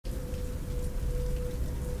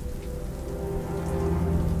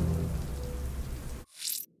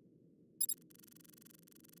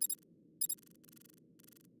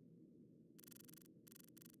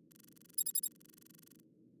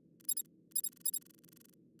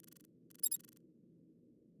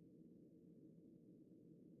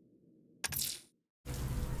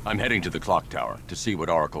I'm heading to the clock tower to see what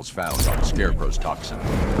Oracle's found on Scarecrow's toxin.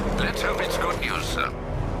 Let's hope it's good news, sir.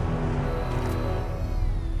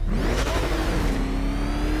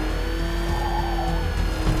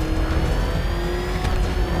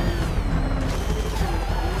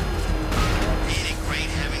 Ain't it great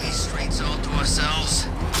having these streets all to ourselves?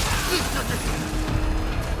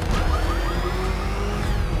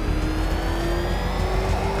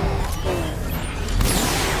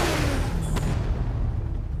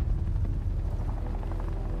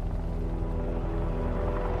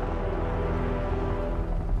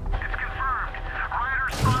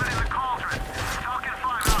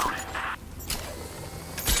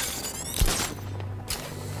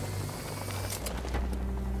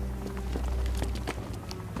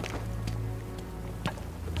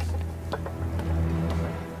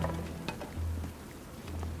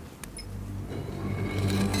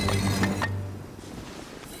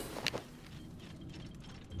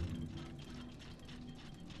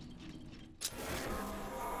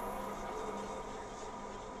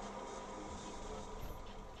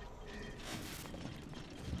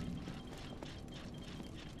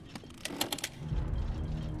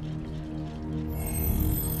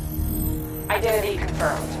 Identity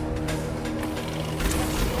confirmed.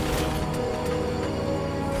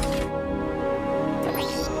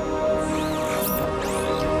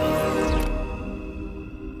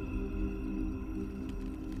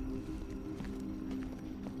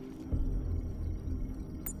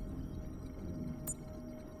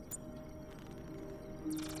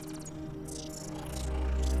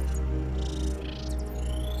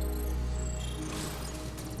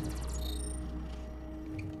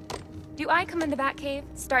 Do I come in the Batcave,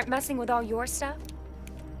 start messing with all your stuff?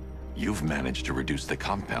 You've managed to reduce the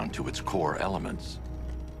compound to its core elements.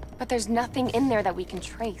 But there's nothing in there that we can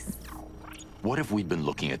trace. What if we'd been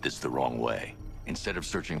looking at this the wrong way? Instead of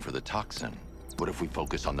searching for the toxin, what if we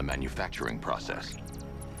focus on the manufacturing process?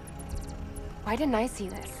 Why didn't I see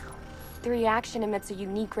this? The reaction emits a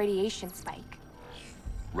unique radiation spike.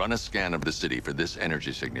 Run a scan of the city for this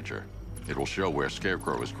energy signature. It will show where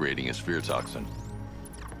Scarecrow is creating his fear toxin.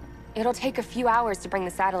 It'll take a few hours to bring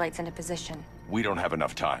the satellites into position. We don't have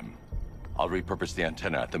enough time. I'll repurpose the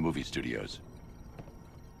antenna at the movie studios.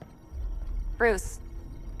 Bruce,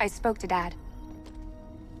 I spoke to Dad.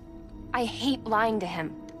 I hate lying to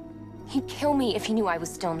him. He'd kill me if he knew I was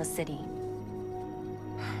still in the city.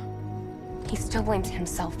 He still blames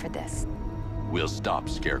himself for this. We'll stop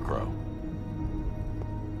Scarecrow.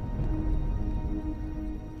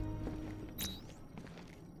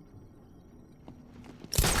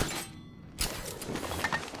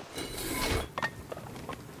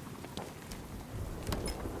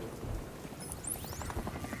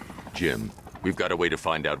 Jim, we've got a way to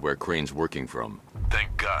find out where Crane's working from.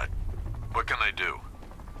 Thank God. What can I do?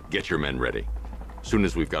 Get your men ready. Soon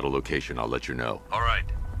as we've got a location, I'll let you know. All right.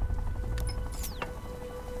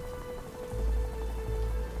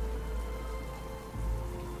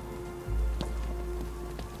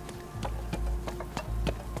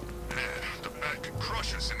 The bat could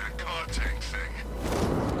crush us in that car tank thing.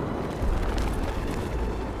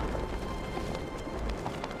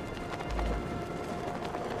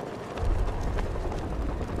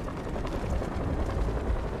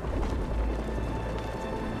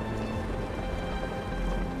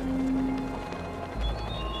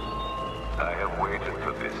 I have waited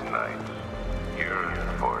for this night,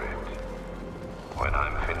 yearned for it. When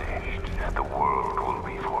I'm finished, the world will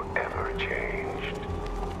be forever changed.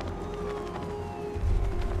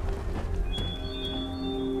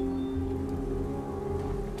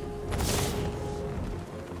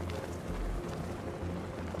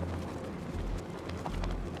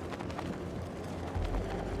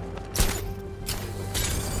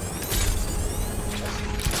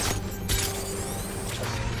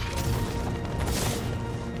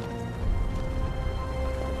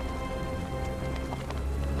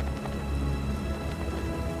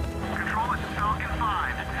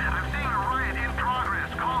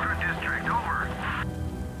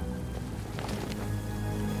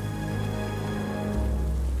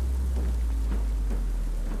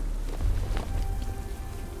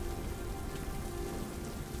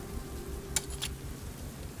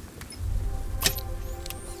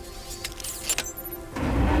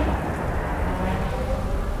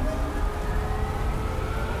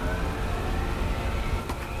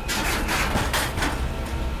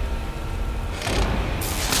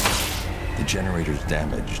 The generator's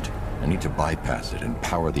damaged. I need to bypass it and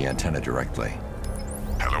power the antenna directly.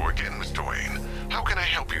 Hello again, Mr. Wayne. How can I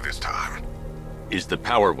help you this time? Is the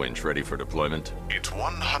power winch ready for deployment? It's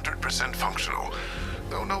 100% functional.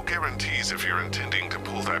 Though no guarantees if you're intending to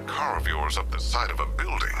pull that car of yours up the side of a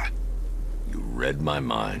building. You read my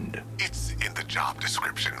mind. It's in the job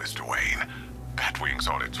description, Mr. Wayne. Batwing's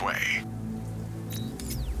on its way.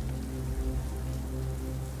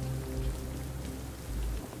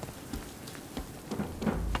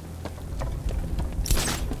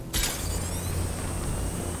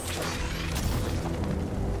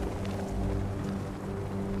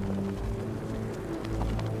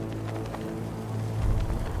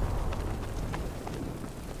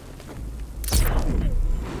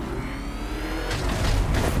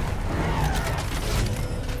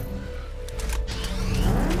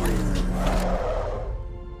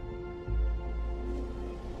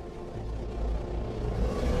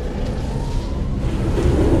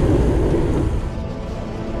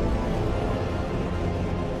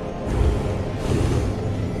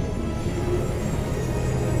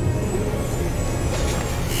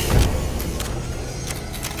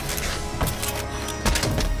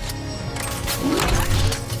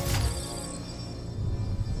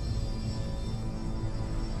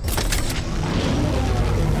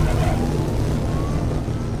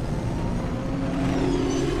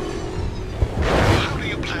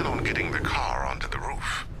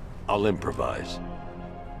 I'll improvise.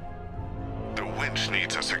 The winch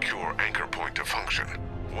needs a secure anchor point to function.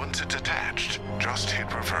 Once it's attached, just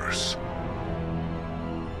hit reverse.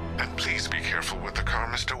 And please be careful with the car,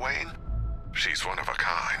 Mr. Wayne. She's one of a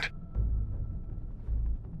kind.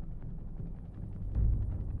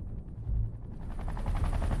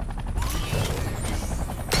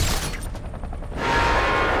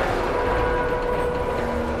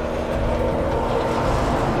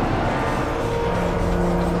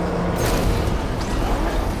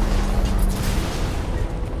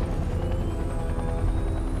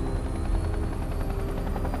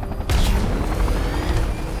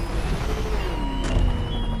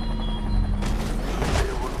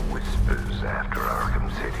 After Arkham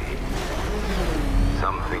City.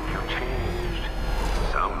 Some think you changed.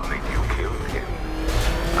 Some think you killed him.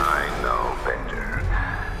 I know better.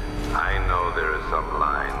 I know there are some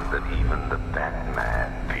lines that even the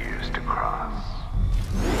Batman fears to cross.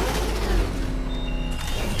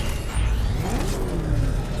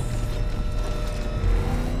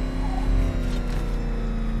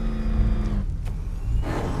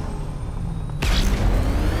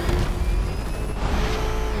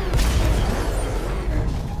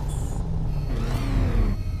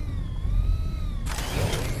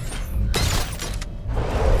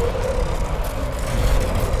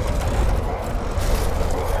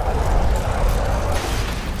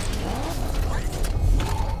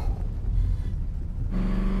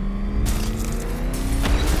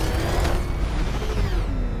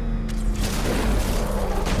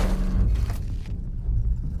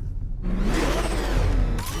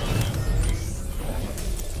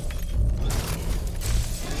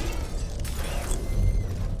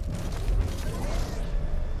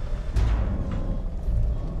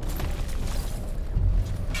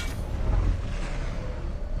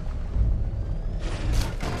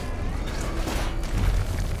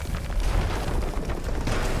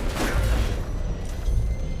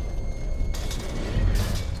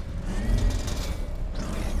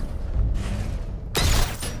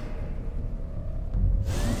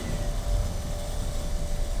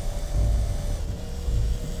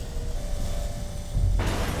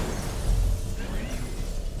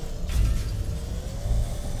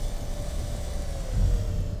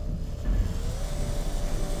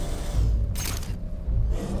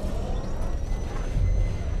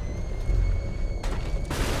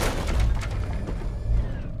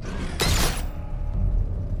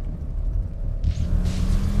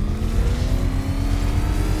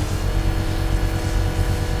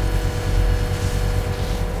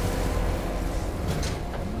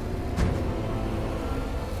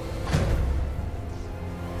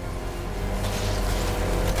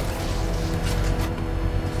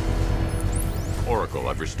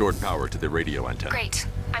 I've restored power to the radio antenna. Great.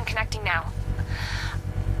 I'm connecting now.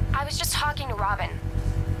 I was just talking to Robin.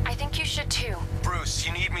 I think you should too. Bruce,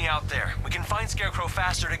 you need me out there. We can find Scarecrow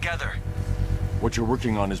faster together. What you're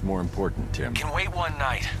working on is more important, Tim. Can wait one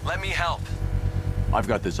night. Let me help. I've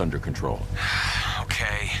got this under control.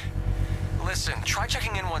 Okay. Listen, try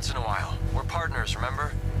checking in once in a while. We're partners,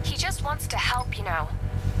 remember? He just wants to help, you know.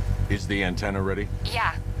 Is the antenna ready?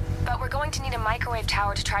 Yeah, but we're going to need a microwave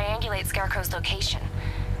tower to triangulate Scarecrow's location.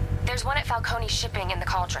 There's one at Falcone's shipping in the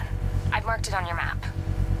Cauldron. I've marked it on your map.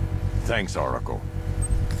 Thanks, Oracle.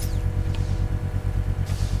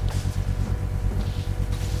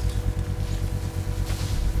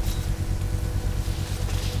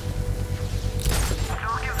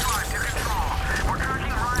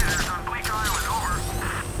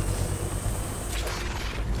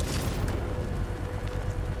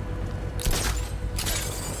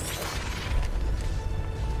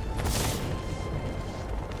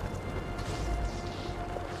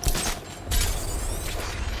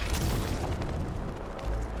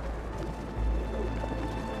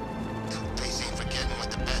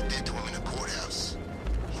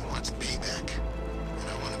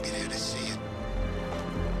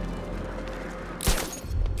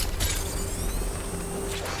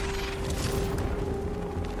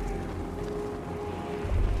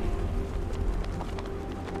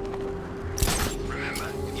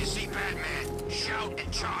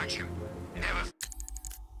 charge him. Never...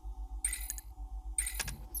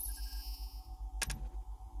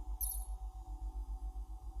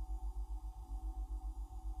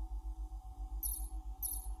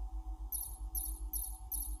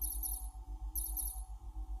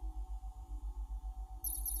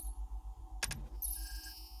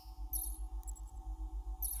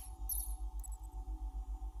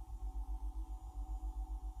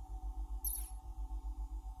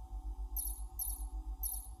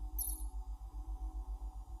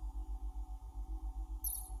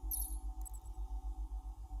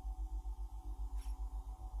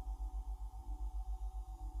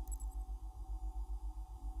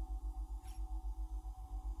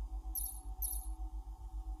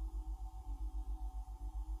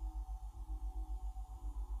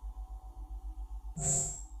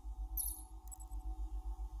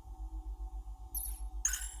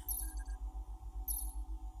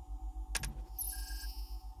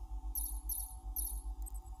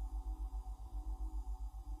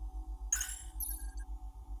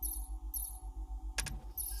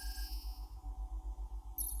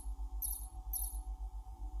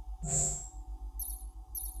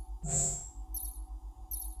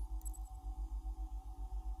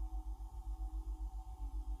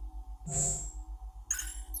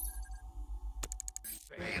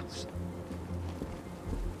 Fails.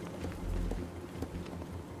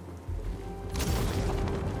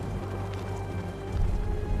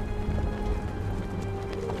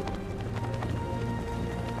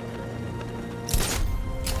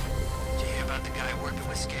 Did you hear about the guy working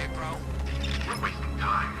with Scarecrow? We're wasting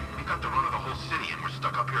time. We got the run of the whole city and we're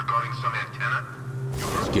stuck up here guarding some antenna.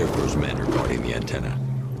 Scarecrow's men are guarding the antenna.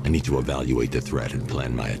 I need to evaluate the threat and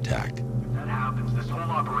plan my attack. If that happens, this whole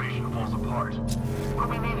operation falls apart. What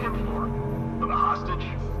do we need him for? For the hostage?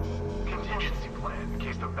 Contingency plan in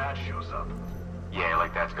case the bat shows up. Yeah,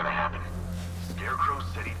 like that's gonna happen. Scarecrow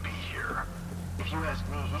said he'd be here. If you ask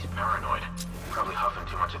me, he's paranoid. Probably huffing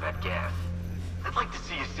too much of that gas. I'd like to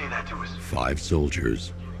see you say that to us. 5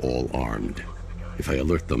 soldiers, all armed. If I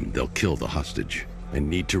alert them, they'll kill the hostage. I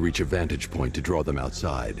need to reach a vantage point to draw them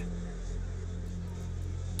outside.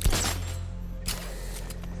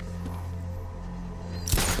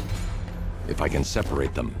 If I can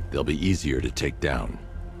separate them, they'll be easier to take down.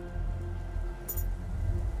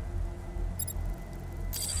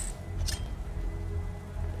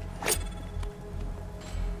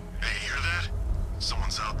 Hey, hear that?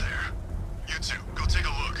 Someone's out there. You two, go take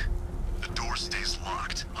a look. The door stays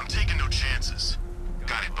locked. I'm taking no chances.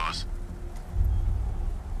 Got it, boss.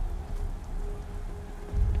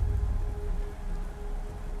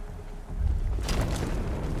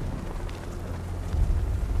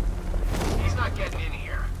 He's not getting in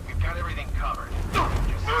here. We've got everything covered.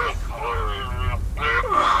 Just stay calm.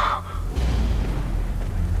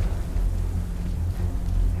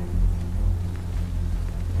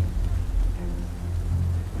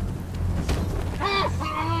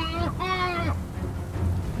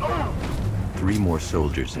 3 more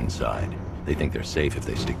soldiers inside. They think they're safe if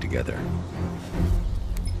they stick together.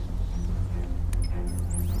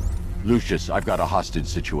 Lucius, I've got a hostage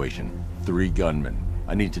situation. 3 gunmen.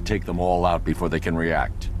 I need to take them all out before they can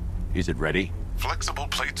react. Is it ready? Flexible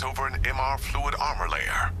plates over an MR fluid armor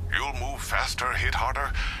layer. You'll move faster, hit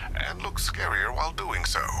harder, and look scarier while doing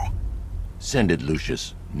so. Send it,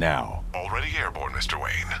 Lucius. Now. Already airborne, Mr.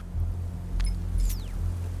 Wayne.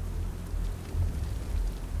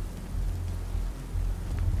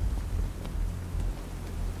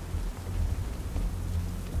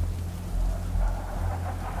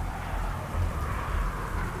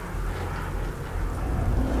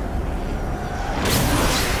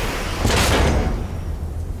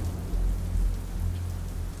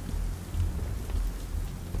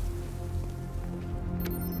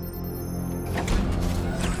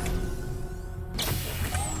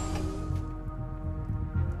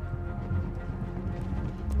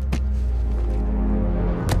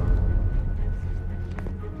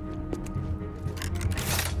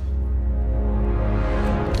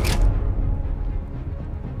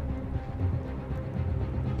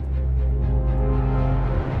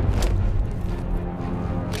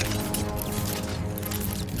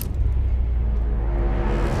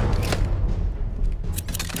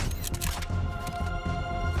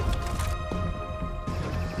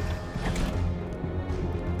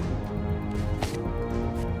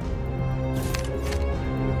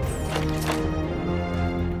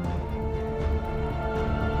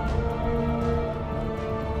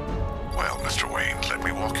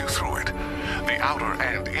 outer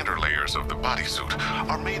and inner layers of the bodysuit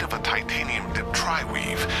are made of a titanium dip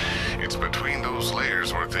tri-weave. It's between those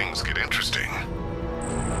layers where things get interesting.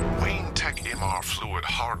 Wayne Tech MR fluid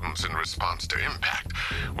hardens in response to impact.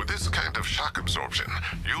 With this kind of shock absorption,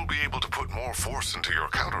 you'll be able to put more force into your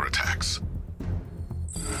counterattacks.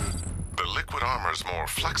 The liquid armor's more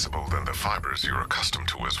flexible than the fibers you're accustomed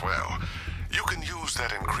to as well. You can use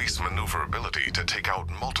that increased maneuverability to take out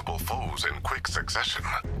multiple foes in quick succession.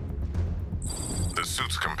 The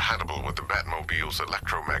suit's compatible with the Batmobile's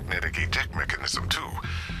electromagnetic eject mechanism, too.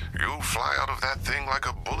 You'll fly out of that thing like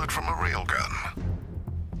a bullet from a railgun.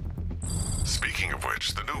 Speaking of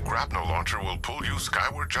which, the new grapnel launcher will pull you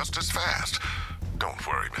skyward just as fast. Don't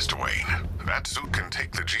worry, Mr. Wayne. That suit can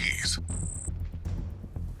take the G's.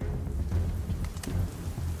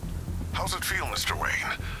 How's it feel, Mr.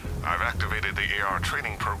 Wayne? I've activated the AR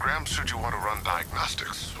training program should you want to run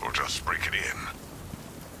diagnostics, or just break it in.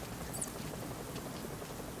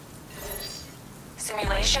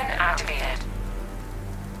 Simulation activated.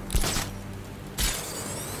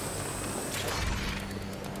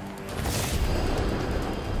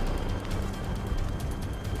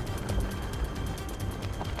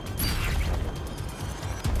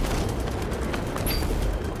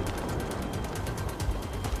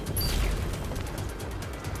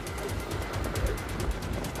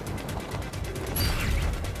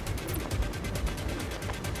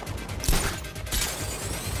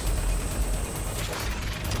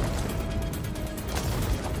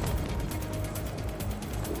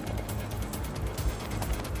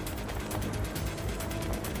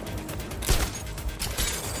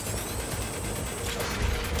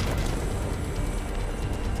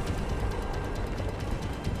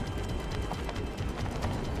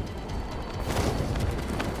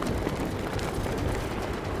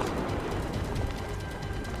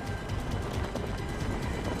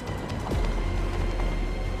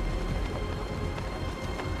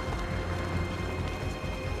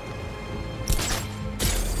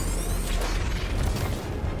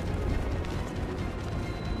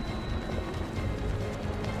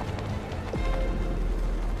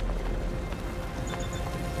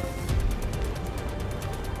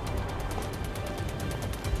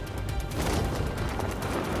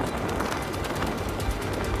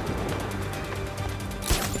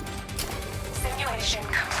 Simulation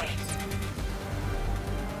complete.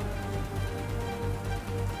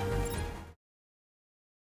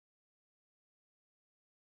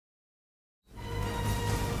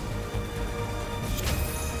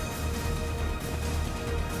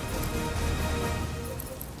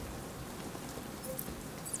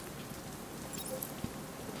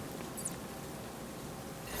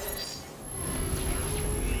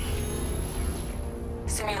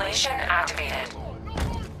 Simulation activated.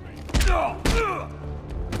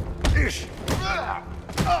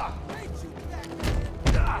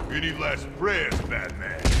 Any last prayers,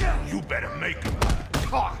 Batman? You better make them.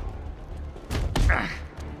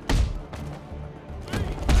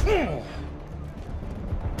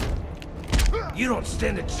 You don't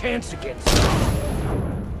stand a chance against me.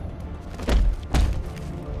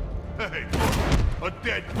 Hey, look, a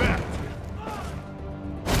dead bat.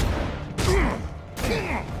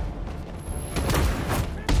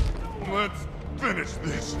 Let's finish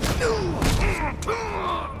this.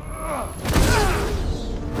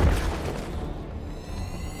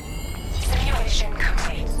 Simulation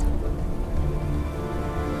complete.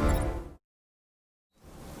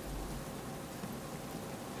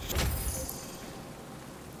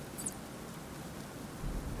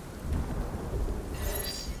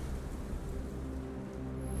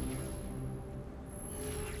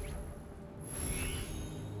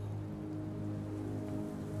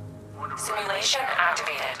 Simulation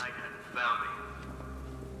activated.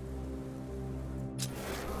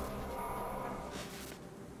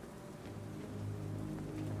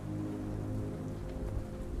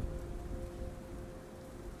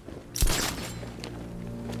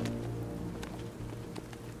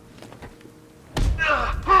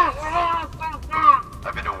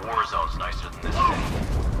 I've been to war zones nicer than this city.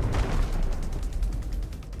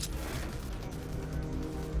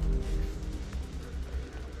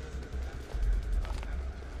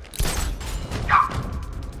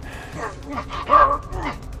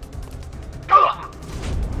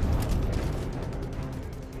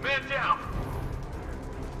 Man down!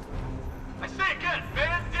 I say again,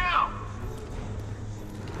 man down!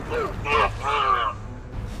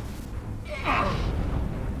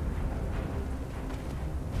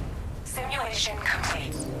 Simulation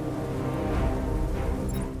complete.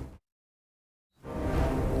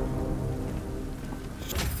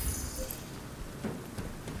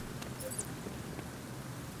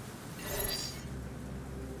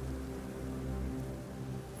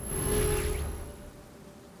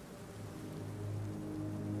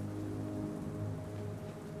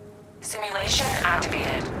 Simulation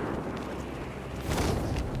activated.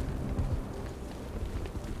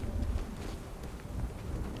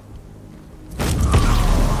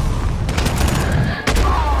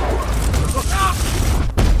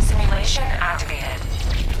 Simulation activated.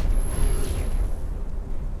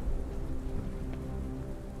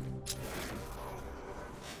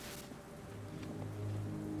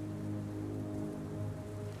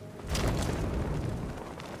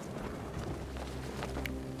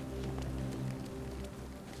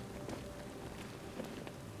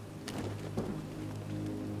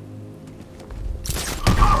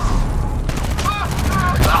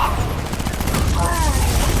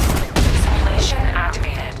 Simulation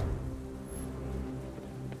activated.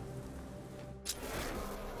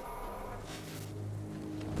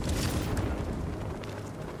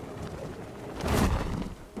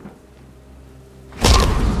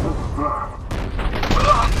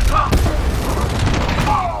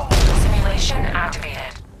 Simulation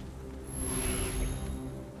activated.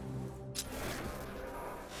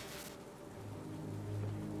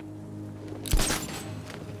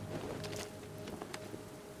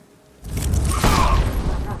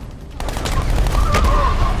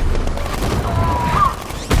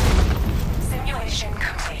 Simulation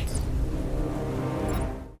complete.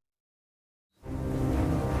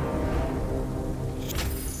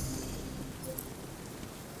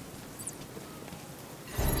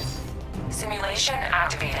 Simulation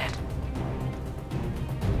activated.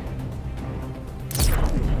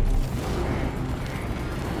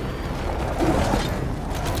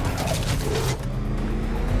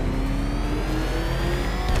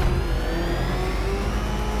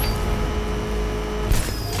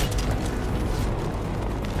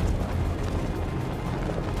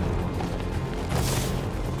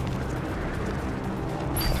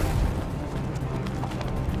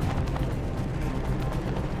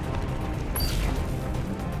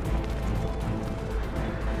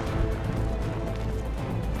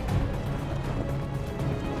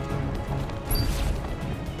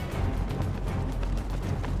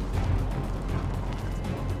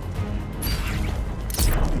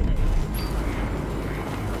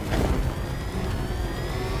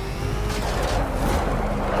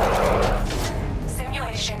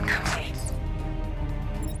 Simulation complete.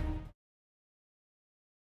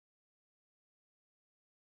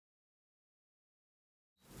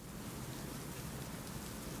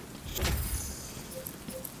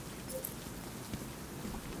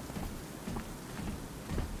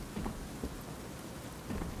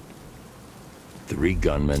 Three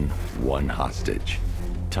gunmen, one hostage.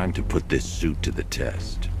 Time to put this suit to the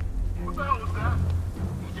test. What the hell was that?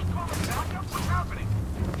 You just called a backup? What's happening?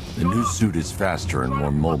 The new suit is faster and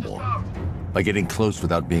more mobile. By getting close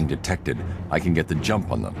without being detected, I can get the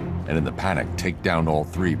jump on them, and in the panic, take down all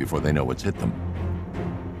three before they know what's hit them.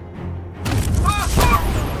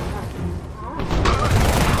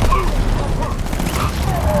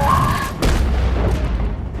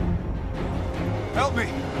 Help me!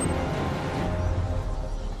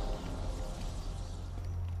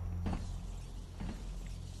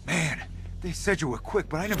 Man, they said you were quick,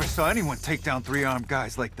 but I never saw anyone take down three armed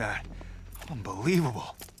guys like that.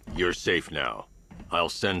 Unbelievable. You're safe now. I'll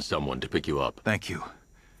send someone to pick you up. Thank you.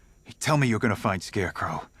 Hey, tell me you're gonna find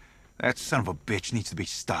Scarecrow. That son of a bitch needs to be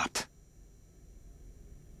stopped.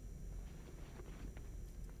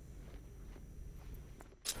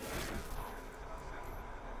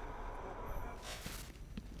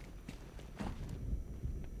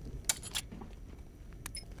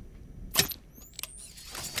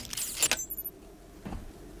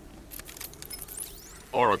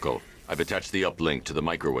 Oracle, I've attached the uplink to the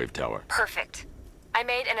microwave tower. Perfect. I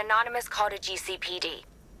made an anonymous call to GCPD.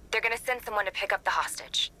 They're gonna send someone to pick up the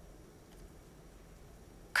hostage.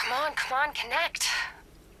 Come on, connect.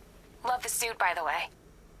 Love the suit, by the way.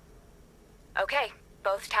 Okay,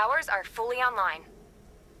 both towers are fully online.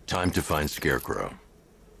 Time to find Scarecrow.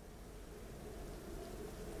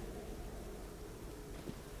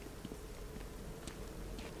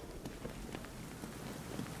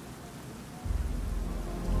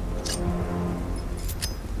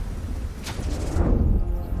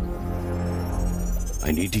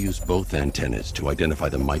 I need to use both antennas to identify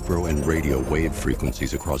the micro and radio wave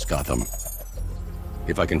frequencies across Gotham.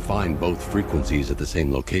 If I can find both frequencies at the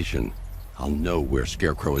same location, I'll know where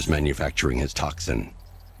Scarecrow is manufacturing his toxin.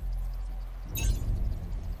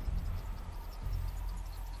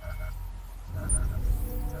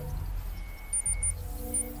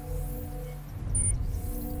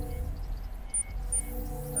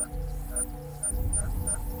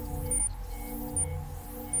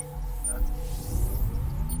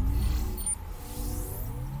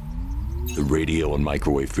 The radio and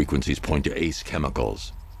microwave frequencies point to Ace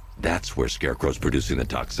Chemicals. That's where Scarecrow's producing the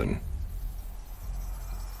toxin.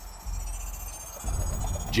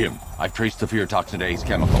 Jim, I've traced the fear toxin to Ace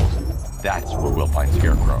Chemicals. That's where we'll find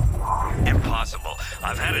Scarecrow. Impossible.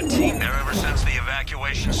 I've had a team there ever since the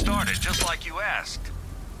evacuation started, just like you asked.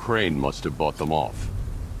 Crane must have bought them off.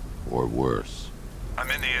 Or worse. I'm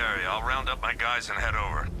in the area. I'll round up my guys and head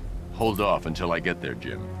over. Hold off until I get there,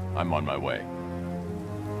 Jim. I'm on my way.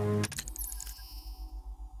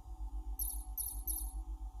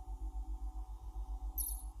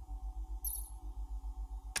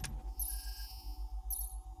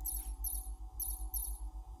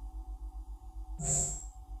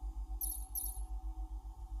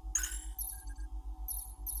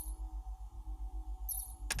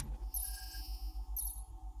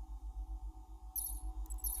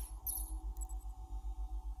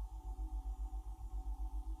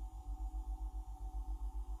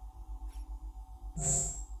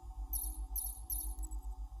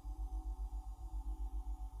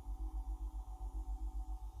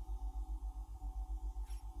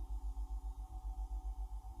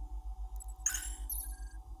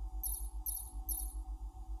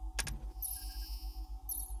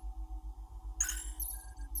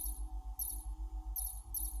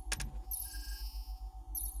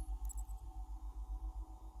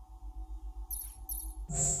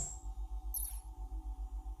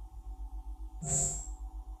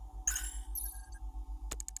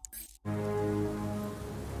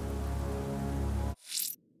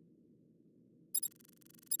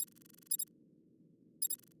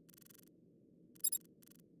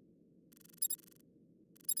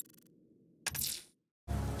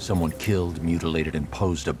 Someone killed, mutilated, and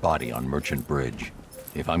posed a body on Merchant Bridge.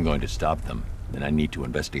 If I'm going to stop them, then I need to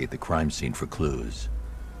investigate the crime scene for clues.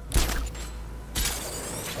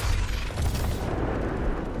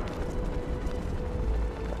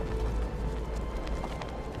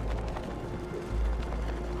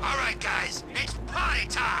 All right, guys, it's party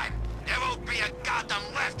time! There won't be a Gotham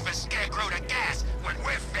left for Scarecrow to gas when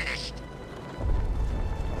we're finished!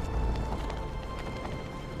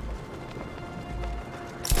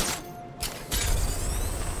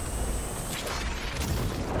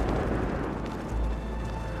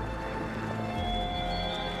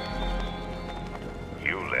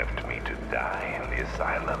 You left me to die in the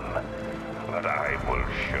asylum, but I will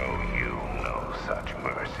show you no such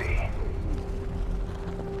mercy.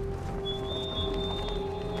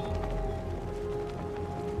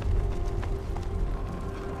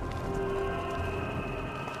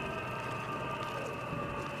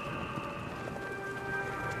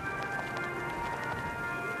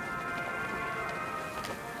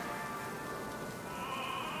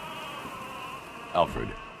 Alfred,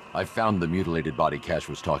 I found the mutilated body Cash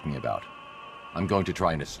was talking about. I'm going to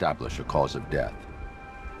try and establish a cause of death.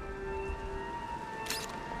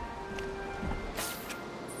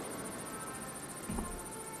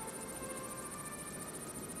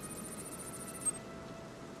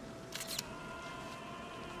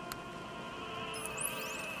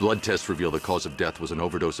 Blood tests reveal the cause of death was an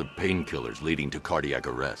overdose of painkillers leading to cardiac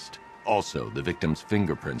arrest. Also, the victim's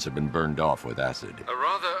fingerprints have been burned off with acid. A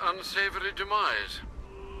rather unsavory demise.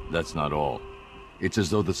 That's not all. It's as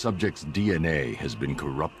though the subject's DNA has been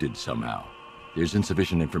corrupted somehow. There's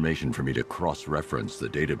insufficient information for me to cross-reference the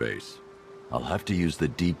database. I'll have to use the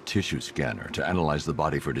deep tissue scanner to analyze the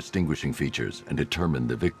body for distinguishing features and determine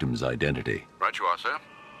the victim's identity. Right you are, sir.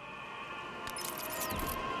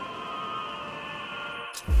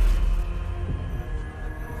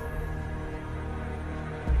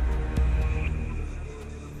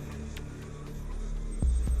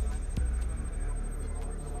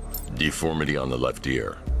 Deformity on the left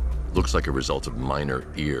ear. Looks like a result of minor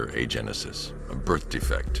ear agenesis, a birth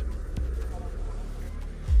defect.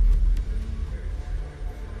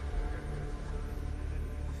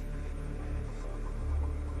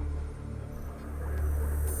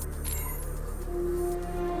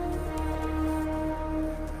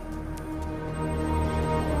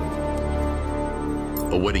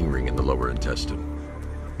 A wedding ring in the lower intestine.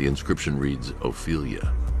 The inscription reads,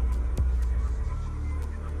 Ophelia.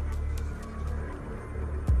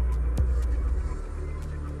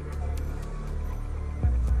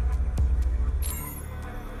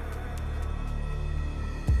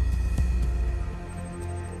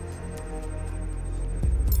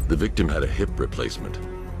 The victim had a hip replacement.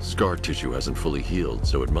 Scar tissue hasn't fully healed,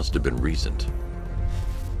 so it must have been recent.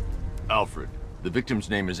 Alfred, the victim's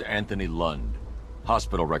name is Anthony Lund.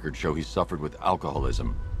 Hospital records show he suffered with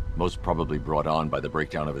alcoholism, most probably brought on by the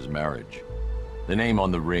breakdown of his marriage. The name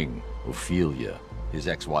on the ring, Ophelia, his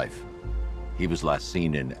ex-wife. He was last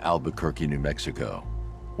seen in Albuquerque, New Mexico.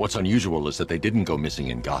 What's unusual is that they didn't go missing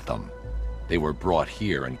in Gotham. They were brought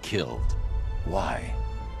here and killed. Why?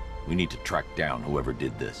 We need to track down whoever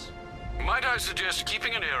did this. Might I suggest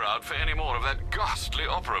keeping an ear out for any more of that ghastly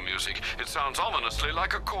opera music? It sounds ominously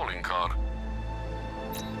like a calling card.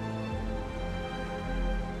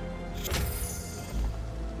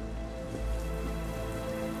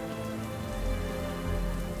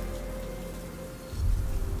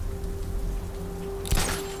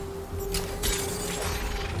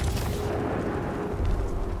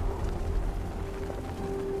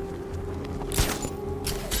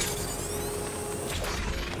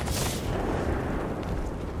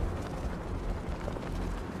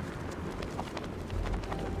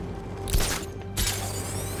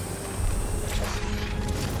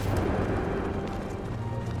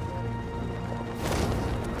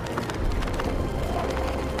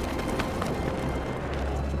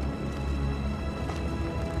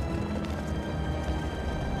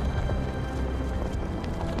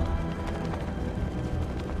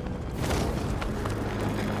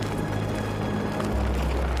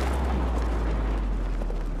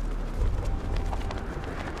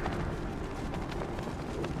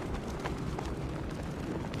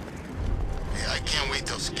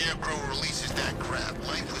 Scarecrow releases that crap,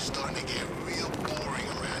 life is starting to get real boring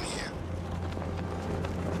around here.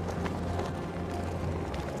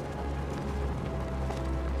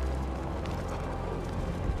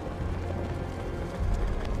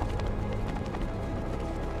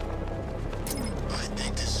 I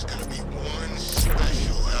think this is gonna be one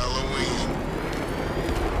special Halloween.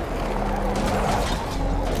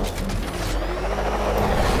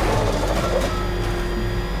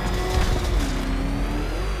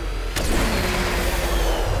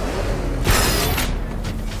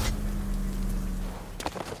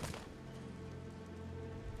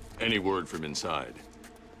 Any word from inside?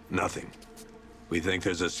 Nothing. We think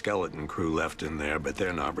there's a skeleton crew left in there, but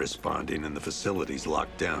they're not responding and the facility's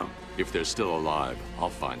locked down. If they're still alive, I'll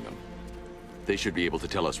find them. They should be able to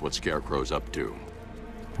tell us what Scarecrow's up to.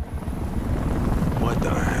 What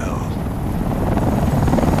the hell?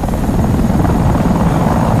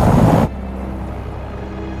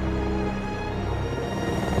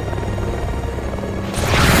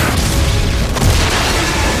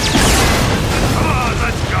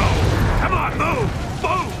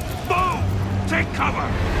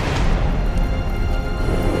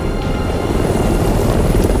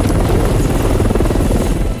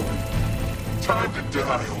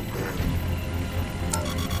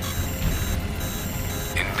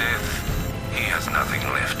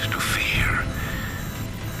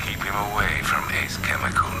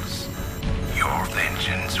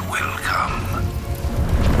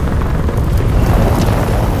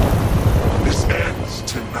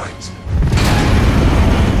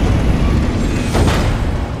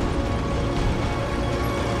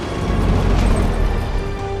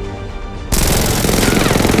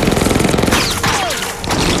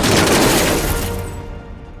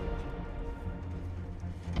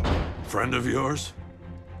 Friend of yours?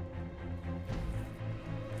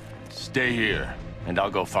 Stay here, and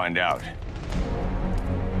I'll go find out.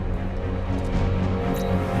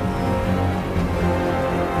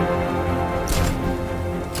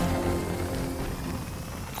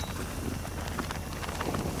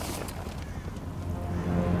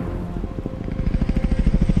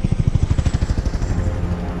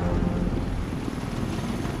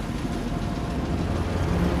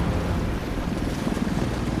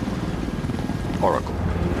 Oracle,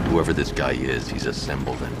 whoever this guy is, he's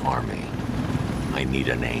assembled an army. I need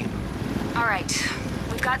a name. All right.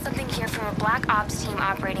 We've got something here from a Black Ops team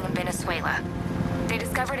operating in Venezuela. They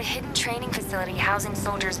discovered a hidden training facility housing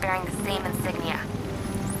soldiers bearing the same insignia.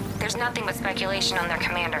 There's nothing but speculation on their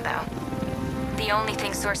commander, though. The only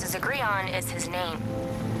thing sources agree on is his name.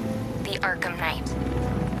 The Arkham Knight.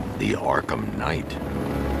 The Arkham Knight?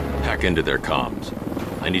 Hack into their comms.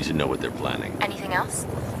 I need to know what they're planning. Anything else?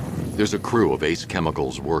 There's a crew of Ace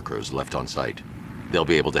Chemicals workers left on site. They'll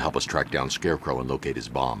be able to help us track down Scarecrow and locate his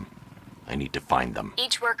bomb. I need to find them.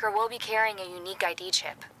 Each worker will be carrying a unique ID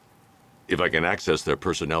chip. If I can access their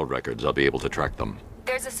personnel records, I'll be able to track them.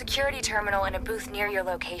 There's a security terminal in a booth near your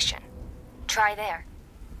location. Try there.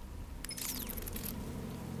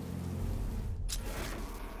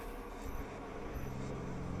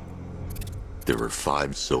 There are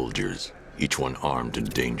 5 soldiers, each one armed and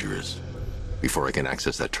dangerous. Before I can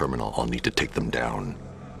access that terminal, I'll need to take them down.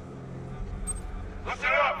 Listen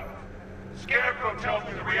up! Scarecrow tells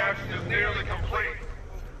me the reaction is nearly complete.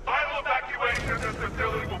 Final evacuation of this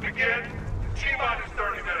facility will begin in T-minus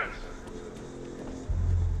 30 minutes.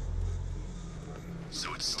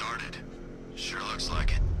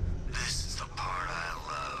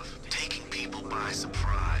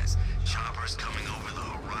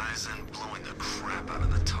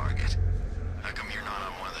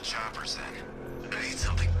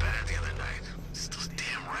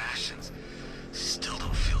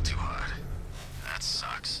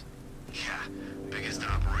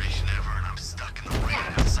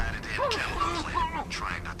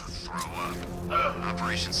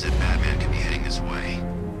 Operations said Batman could be heading this way.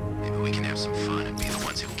 Maybe we can have some fun and be the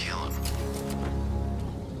ones who kill him.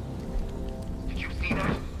 Did you see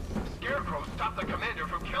that? Scarecrow stopped the commander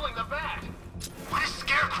from killing the Bat. Why does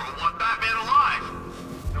Scarecrow want Batman alive?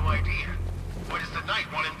 No idea. Why does the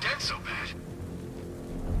Knight want him dead so bad?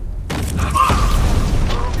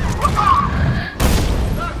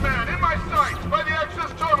 Batman, in my sights, by the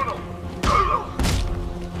access terminal!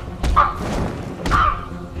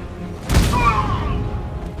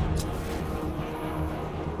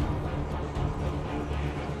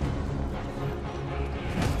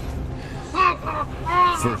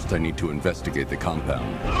 First, I need to investigate the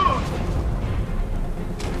compound.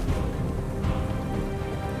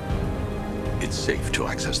 It's safe to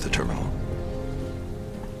access the terminal.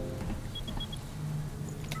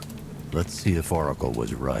 Let's see if Oracle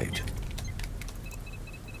was right.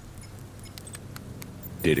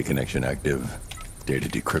 Data connection active. Data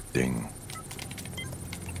decrypting.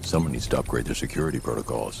 Someone needs to upgrade their security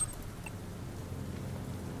protocols.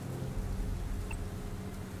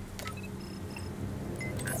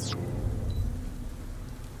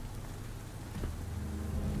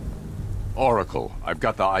 Oracle, I've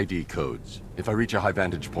got the ID codes. If I reach a high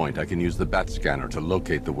vantage point, I can use the bat scanner to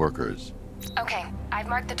locate the workers. Okay, I've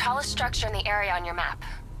marked the tallest structure in the area on your map.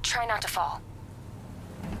 Try not to fall.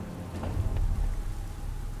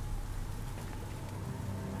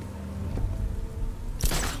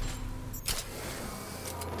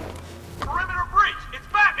 Perimeter breach! It's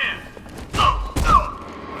Batman!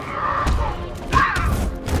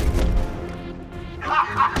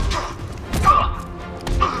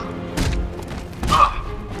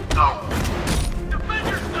 Defend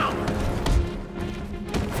yourself!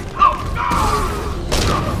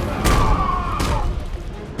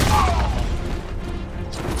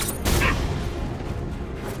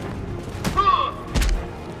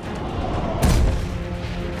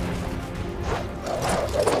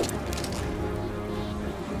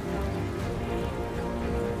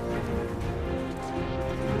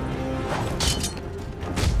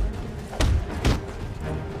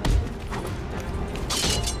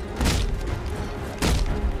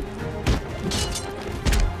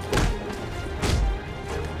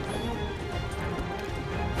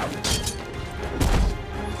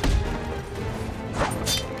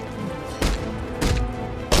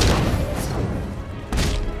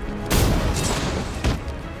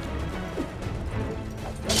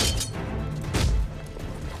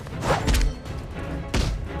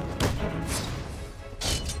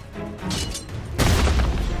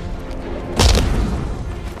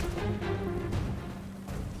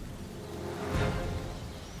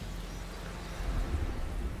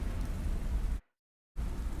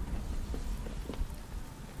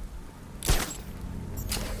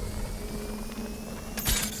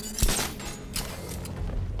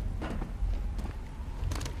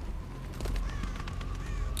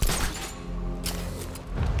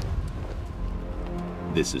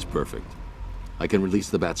 This is perfect. I can release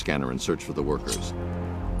the bat scanner and search for the workers.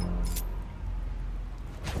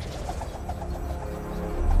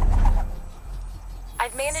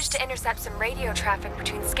 I've managed to intercept some radio traffic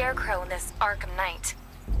between Scarecrow and this Arkham Knight.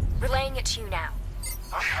 Relaying it to you now.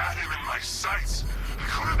 I had him in my sights. I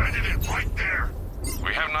could have ended it right there.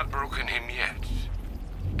 We have not broken him yet.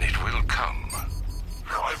 It will come.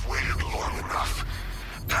 Now I've waited long enough.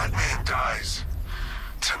 Batman dies.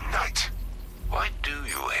 Tonight. Why do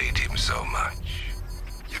you hate him so much?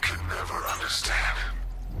 You can never understand.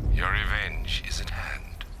 Your revenge is at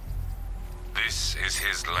hand. This is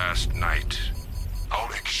his last night. I'll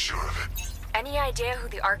make sure of it. Any idea who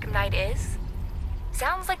the Arkham Knight is?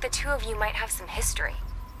 Sounds like the two of you might have some history.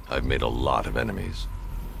 I've made a lot of enemies.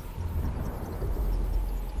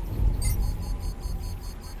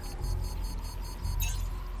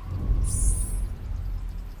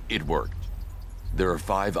 It worked. There are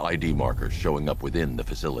 5 ID markers showing up within the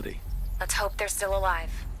facility. Let's hope they're still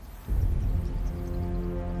alive.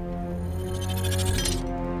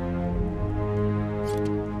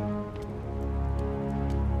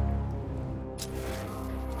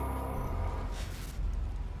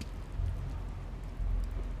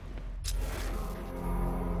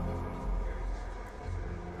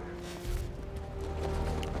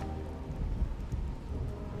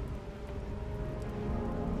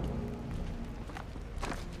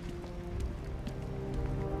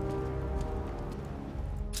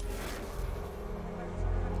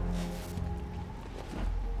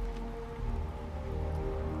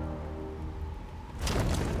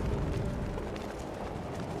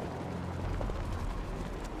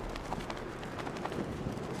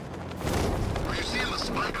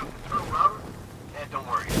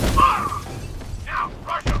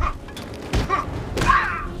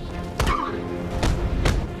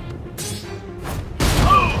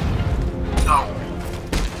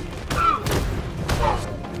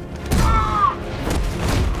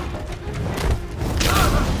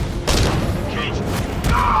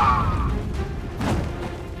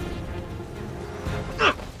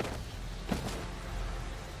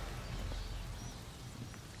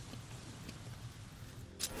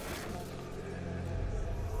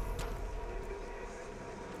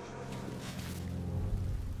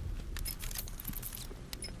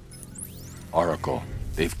 Oracle,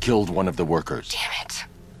 they've killed one of the workers. Damn it.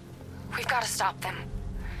 We've got to stop them.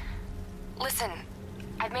 Listen,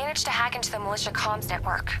 I've managed to hack into the militia comms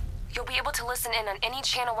network. You'll be able to listen in on any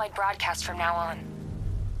channel-wide broadcast from now on.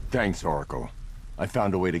 Thanks, Oracle. I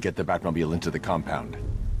found a way to get the Batmobile into the compound.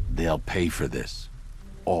 They'll pay for this.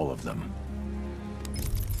 All of them.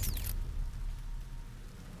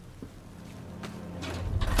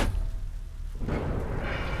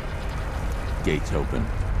 Gates open.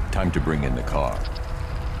 Time to bring in the car.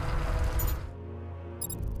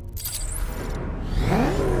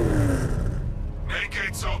 Main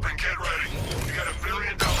gate's open, get ready. We got $1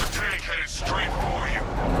 billion tank headed straight for you.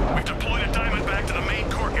 We've deployed a Diamondback to the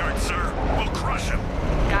main courtyard, sir. We'll crush him.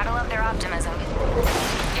 Gotta love their optimism.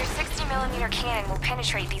 Your 60mm cannon will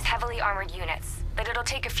penetrate these heavily armored units, but it'll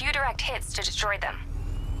take a few direct hits to destroy them.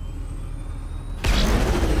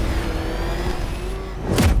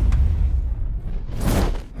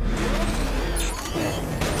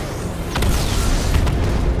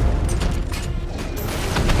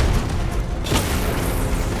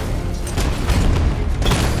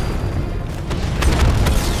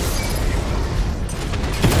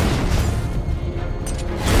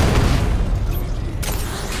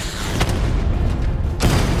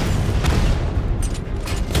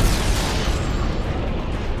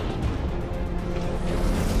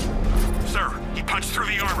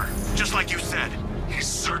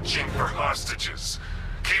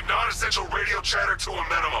 Non-essential radio chatter to a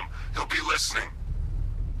minimum. He'll be listening.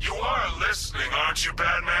 You are listening, aren't you,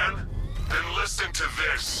 Batman? Then listen to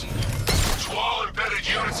this. To all embedded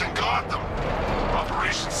units in Gotham,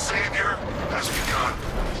 Operation Savior has begun.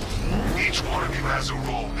 Each one of you has a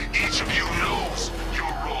role. Each of you knows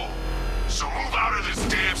your role. So move out of this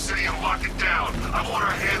damn city and lock it down. I want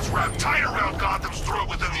our hands wrapped tight around Gotham's throat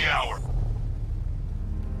within the hour.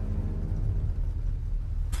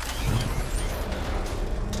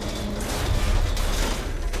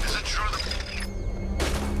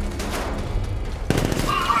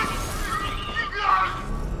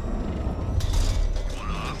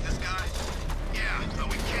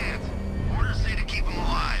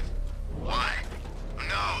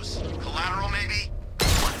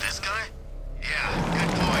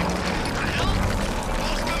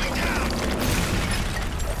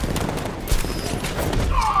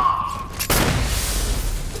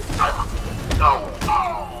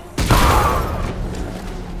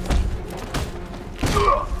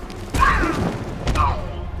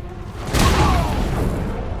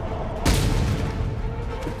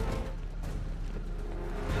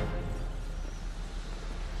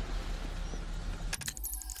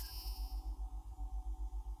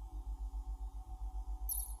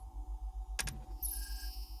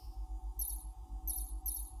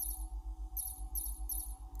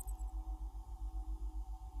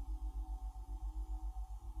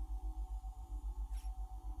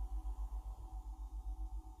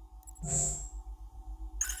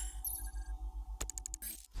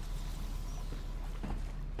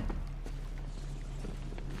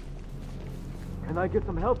 Can I get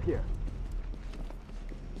some help here?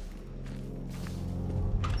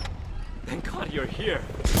 Thank God you're here.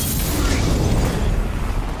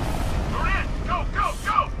 You're in! Go, go,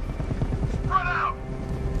 go! Spread out!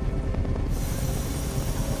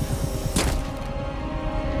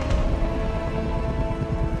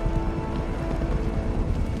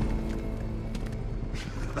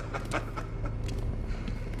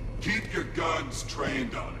 Keep your guns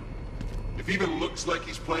trained on him. If he even looks like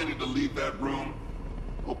he's planning to leave that room,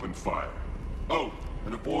 open fire. Oh,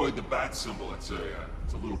 and avoid the bat symbol. It's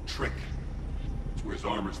a little trick. It's where his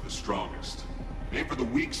armor's the strongest. Aim for the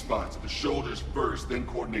weak spots at the shoulders first, then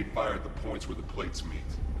coordinate fire at the points where the plates meet.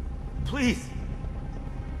 Please!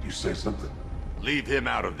 You say something? Leave him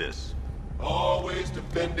out of this. Always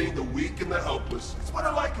defending the weak and the helpless. It's what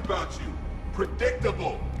I like about you.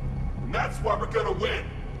 Predictable. And that's why we're gonna win.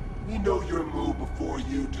 We know your move before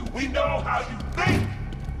you do. We know how you think!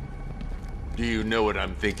 Do you know what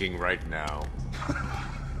I'm thinking right now?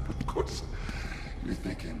 Of course. You're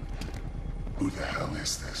thinking, who the hell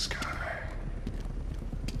is this guy?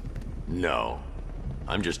 No.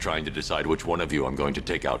 I'm just trying to decide which one of you I'm going to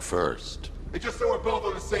take out first. Hey, just so we're both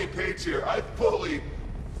on the same page here, I fully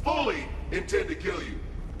intend to kill you.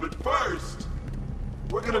 But first,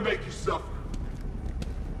 we're gonna make you suffer.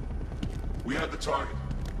 We have the target.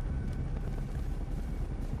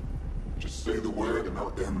 Just say the word and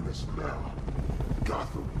I'll end this now.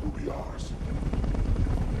 Gotham will be ours.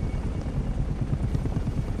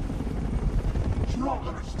 You don't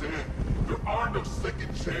understand. There are no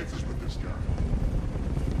second chances with this guy.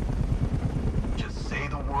 Just say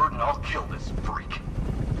the word and I'll kill this freak.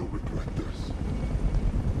 You'll regret this.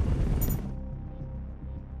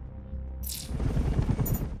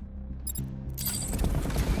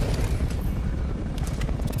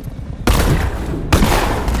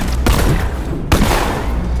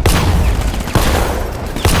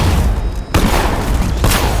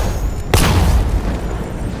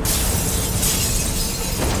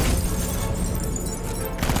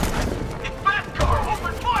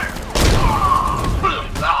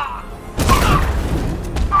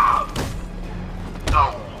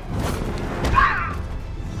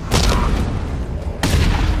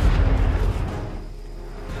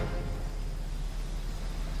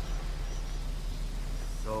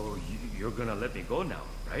 You're gonna let me go now,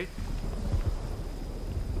 right?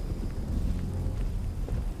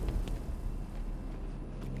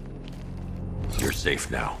 You're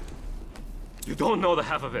safe now. You don't know the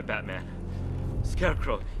half of it, Batman.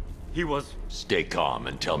 Scarecrow, he was... Stay calm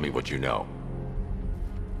and tell me what you know.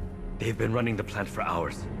 They've been running the plant for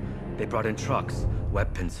hours. They brought in trucks,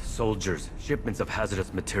 weapons, soldiers, shipments of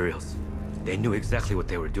hazardous materials. They knew exactly what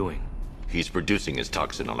they were doing. He's producing his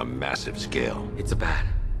toxin on a massive scale. It's bad.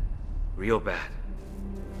 Real bad.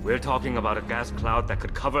 We're talking about a gas cloud that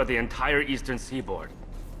could cover the entire eastern seaboard.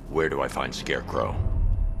 Where do I find Scarecrow?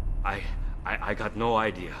 I got no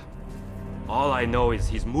idea. All I know is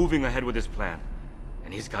he's moving ahead with his plan.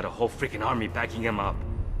 And he's got a whole freaking army backing him up.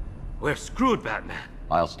 We're screwed, Batman.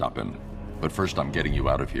 I'll stop him. But first I'm getting you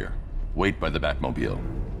out of here. Wait by the Batmobile.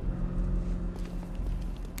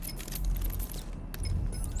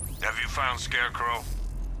 Have you found Scarecrow?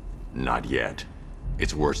 Not yet.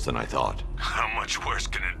 It's worse than I thought. How much worse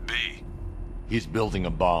can it be? He's building a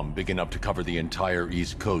bomb big enough to cover the entire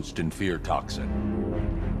East Coast in fear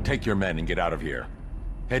toxin. Take your men and get out of here.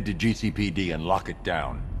 Head to GCPD and lock it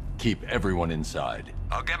down. Keep everyone inside.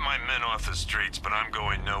 I'll get my men off the streets, but I'm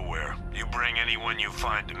going nowhere. You bring anyone you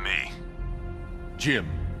find to me. Jim,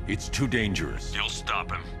 it's too dangerous. You'll stop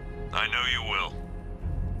him. I know you will.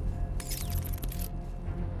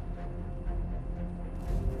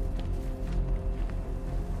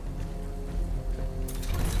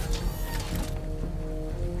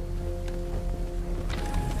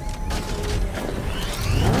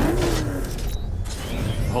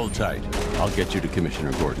 Hold tight. I'll get you to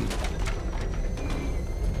Commissioner Gordon.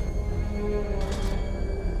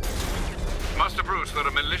 Master Bruce, there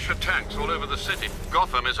are militia tanks all over the city.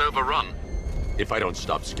 Gotham is overrun. If I don't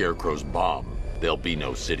stop Scarecrow's bomb, there'll be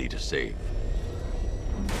no city to save.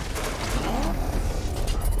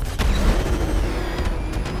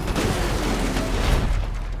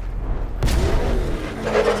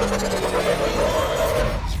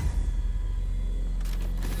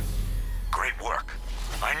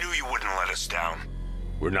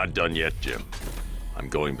 We're not done yet, Jim. I'm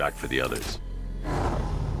going back for the others.